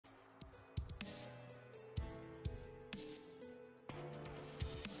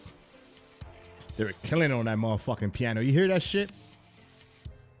They were killing on that motherfucking piano. You hear that shit?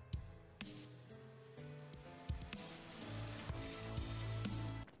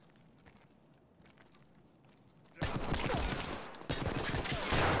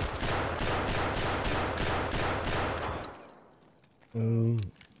 Oh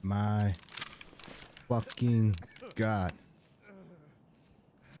my fucking God.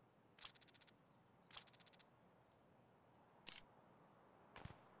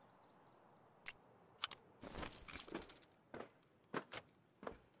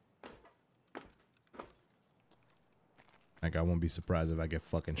 Like, I won't be surprised if I get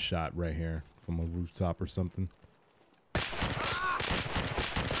fucking shot right here from a rooftop or something. See?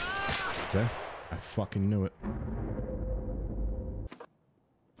 I fucking knew it.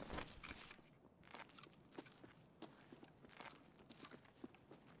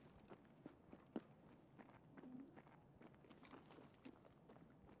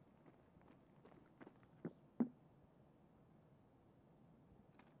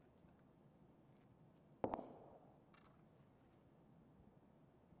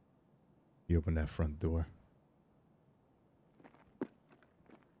 You open that front door.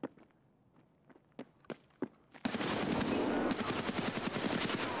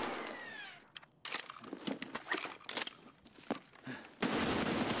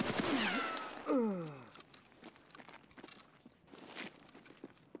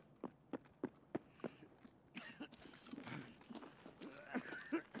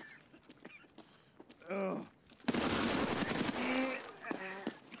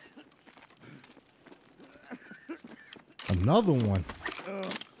 Another one.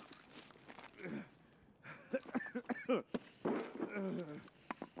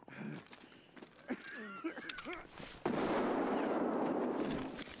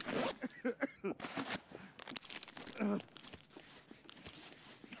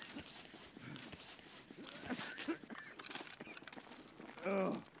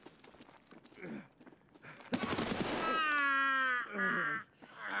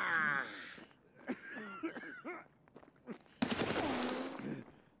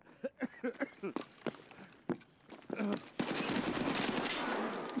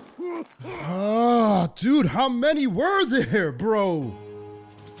 Oh, dude, how many were there, bro?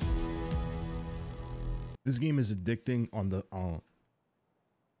 This game is addicting on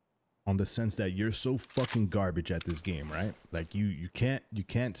the sense that you're so fucking garbage at this game, right? Like you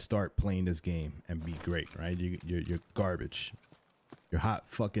can't start playing this game and be great, right? You're garbage. You're hot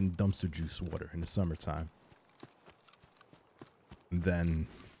fucking dumpster juice water in the summertime. And then,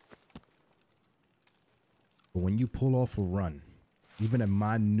 but when you pull off a run, even at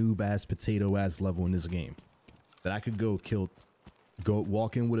my noob ass potato ass level in this game, that I could go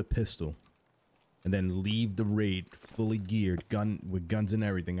walk in with a pistol and then leave the raid fully geared, with guns and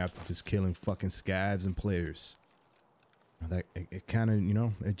everything after just killing fucking scavs and players. That it kind of, you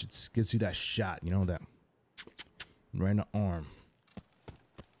know, it just gives you that shot, you know, that right in the arm.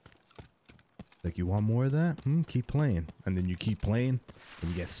 Like, you want more of that? Keep playing. And then you keep playing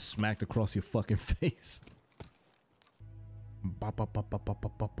and you get smacked across your fucking face. Them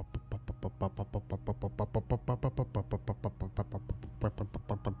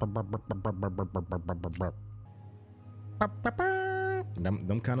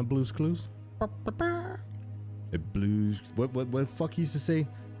kind of Blues Clues. The blues, what fuck he used to say?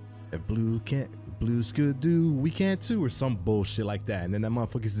 If blues could do, we can't too, or some bullshit like that. And then that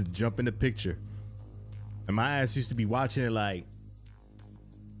motherfucker used to jump in the picture. And my ass used to be watching it like,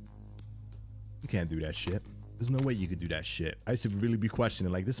 you can't do that shit. There's no way you could do that shit. I used to really be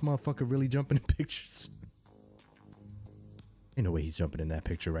questioning, like, this motherfucker really jumping in pictures? Ain't no way he's jumping in that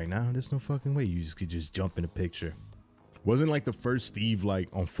picture right now. There's no fucking way you could just jump in a picture. Wasn't like the first Steve like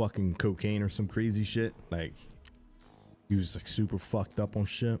on fucking cocaine or some crazy shit? Like, he was like super fucked up on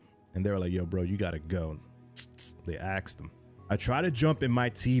shit. And they were like, yo, bro, you gotta go. They asked him. I tried to jump in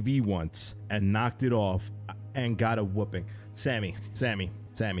my TV once and knocked it off and got a whooping. Sammy.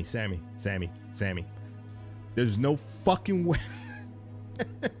 There's no fucking way.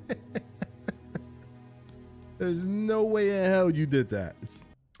 There's no way in hell you did that.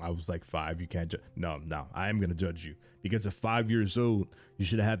 I was like 5. You can't judge. No, I am going to judge you. Because at 5 years old, you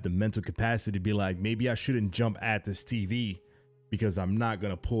should have the mental capacity to be like, maybe I shouldn't jump at this TV because I'm not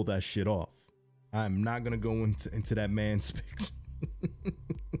going to pull that shit off. I'm not going to go into that man's picture.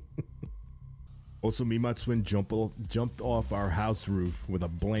 Also, me and my twin jumped off our house roof with a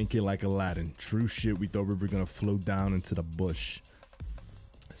blanket like Aladdin. True shit, we thought we were going to float down into the bush.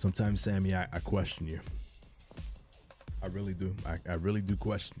 Sometimes, Sammy, I question you. I really do. I really do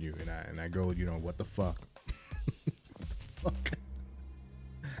question you. And I go, you know, what the fuck? What the fuck?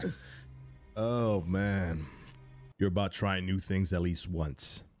 Oh, man. You're about trying new things at least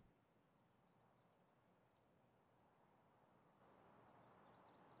once.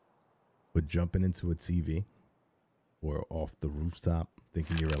 But jumping into a TV or off the rooftop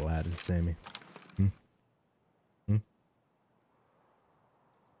thinking you're Aladdin, Sammy? Look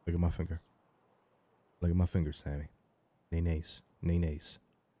at my finger. Look at my finger, Sammy. Nay-nays. Nay-nays.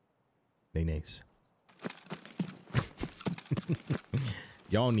 Nay-nays.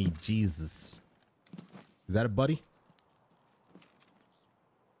 Y'all need Jesus. Is that a buddy? Is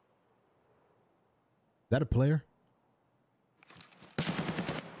that a player?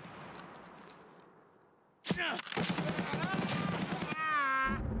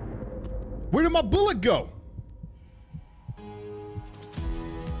 Where did my bullet go?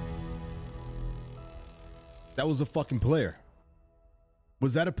 That was a fucking player.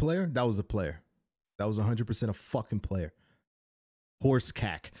 Was that a player? That was a player. That was 100% a fucking player. Horse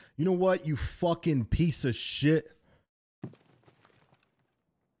cack. You know what, you fucking piece of shit?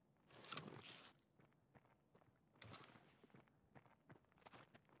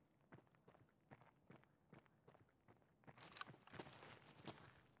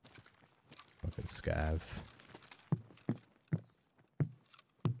 Fucking scav.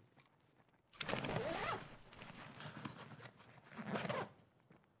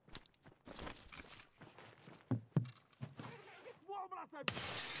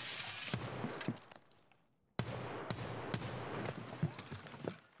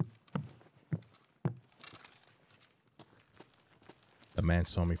 The man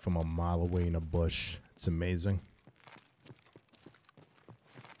saw me from a mile away in a bush. It's amazing.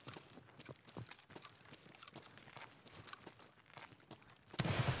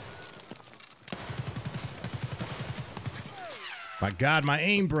 My God, my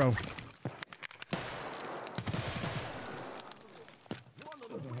aim, bro.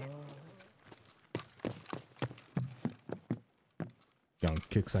 Young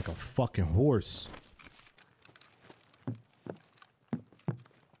kicks like a fucking horse.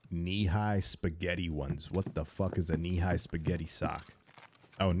 Knee-high spaghetti ones. What the fuck is a knee-high spaghetti sock?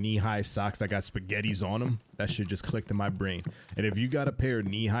 Oh, knee-high socks that got spaghettis on them? That shit just clicked in my brain. And if you got a pair of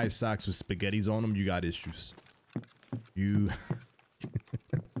knee-high socks with spaghettis on them, you got issues. You...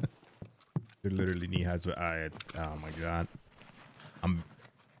 They're literally knee-highs with... oh my God.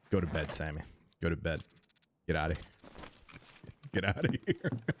 Go to bed, Sammy. Go to bed. Get out of here. Get out of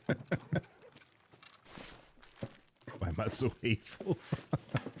here. Why am I so hateful?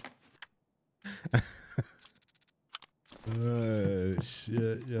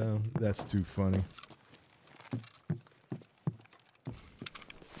 Shit, yeah. That's too funny.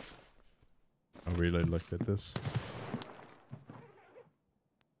 I really looked at this.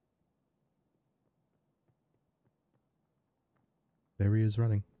 There he is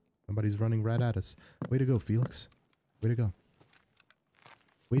running. Somebody's running right at us. Way to go, Felix. Way to go.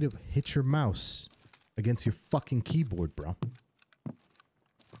 Way to hit your mouse against your fucking keyboard, bro.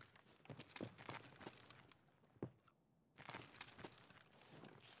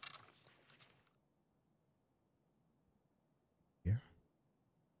 Here.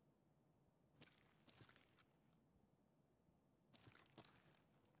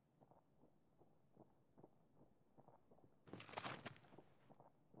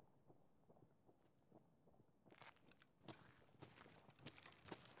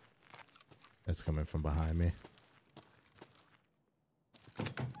 That's coming from behind me.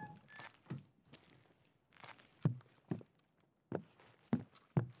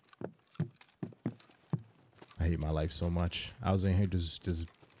 I hate my life so much. I was in here just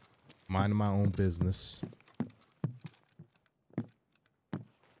minding my own business.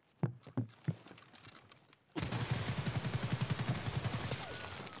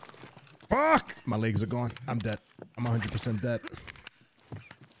 Fuck! My legs are gone. I'm dead. I'm 100% dead.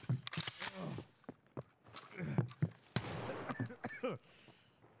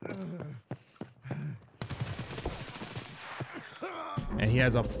 And he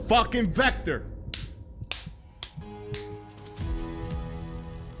has a fucking vector.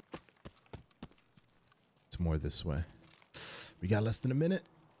 It's more this way. We got less than a minute.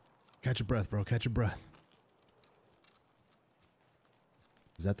 Catch your breath, bro. Catch your breath.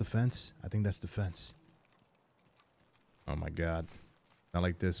 Is that the fence? I think that's the fence. Oh my God. Not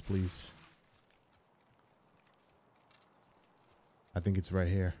like this, please. I think it's right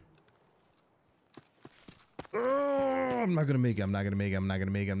here. Oh, I'm not gonna make it. I'm not gonna make it. I'm not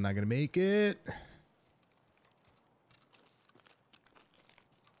gonna make it. I'm not gonna make it.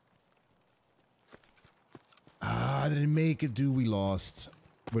 Ah, I didn't make it, dude. We lost.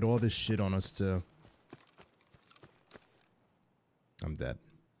 With all this shit on us, too. I'm dead.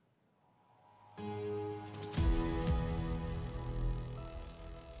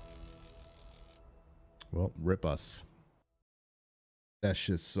 Well, rip us. That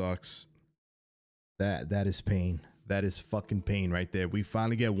shit sucks. That is pain. That is fucking pain right there. We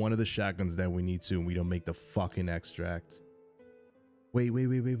finally get one of the shotguns that we need to, and we don't make the fucking extract. Wait.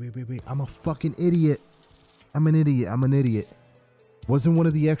 I'm a fucking idiot. I'm an idiot. Wasn't one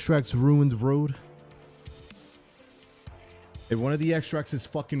of the extracts Ruined Road? If one of the extracts is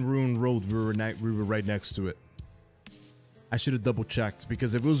fucking Ruined Road, we were right next to it. I should have double checked,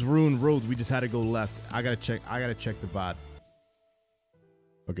 because if it was Ruined Road, we just had to go left. I gotta check the VOD.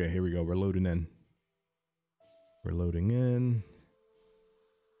 Okay, here we go. We're loading in. We're loading in.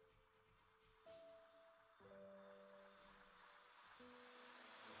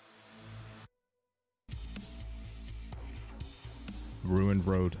 Ruined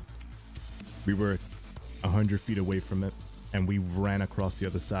Road. We were 100 feet away from it, and we ran across the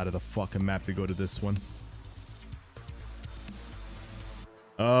other side of the fucking map to go to this one.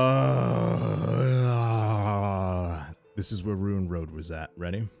 This is where Ruined Road was at.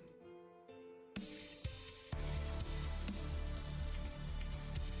 Ready?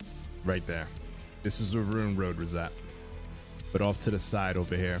 Right there. This is where Ruined Road was at. But off to the side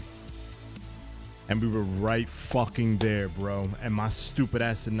over here. And we were right fucking there, bro. And my stupid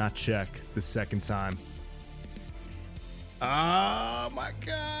ass did not check the second time. Oh my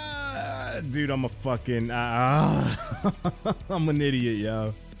god. Dude, I'm a fucking... I'm an idiot,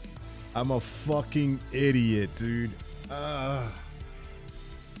 yo. I'm a fucking idiot, dude. I'm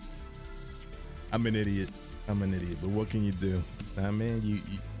an idiot. But what can you do? I mean,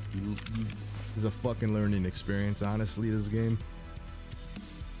 it's a fucking learning experience, honestly, this game.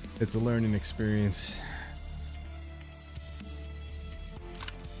 It's a learning experience.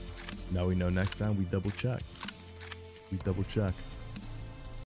 Now we know next time we double check.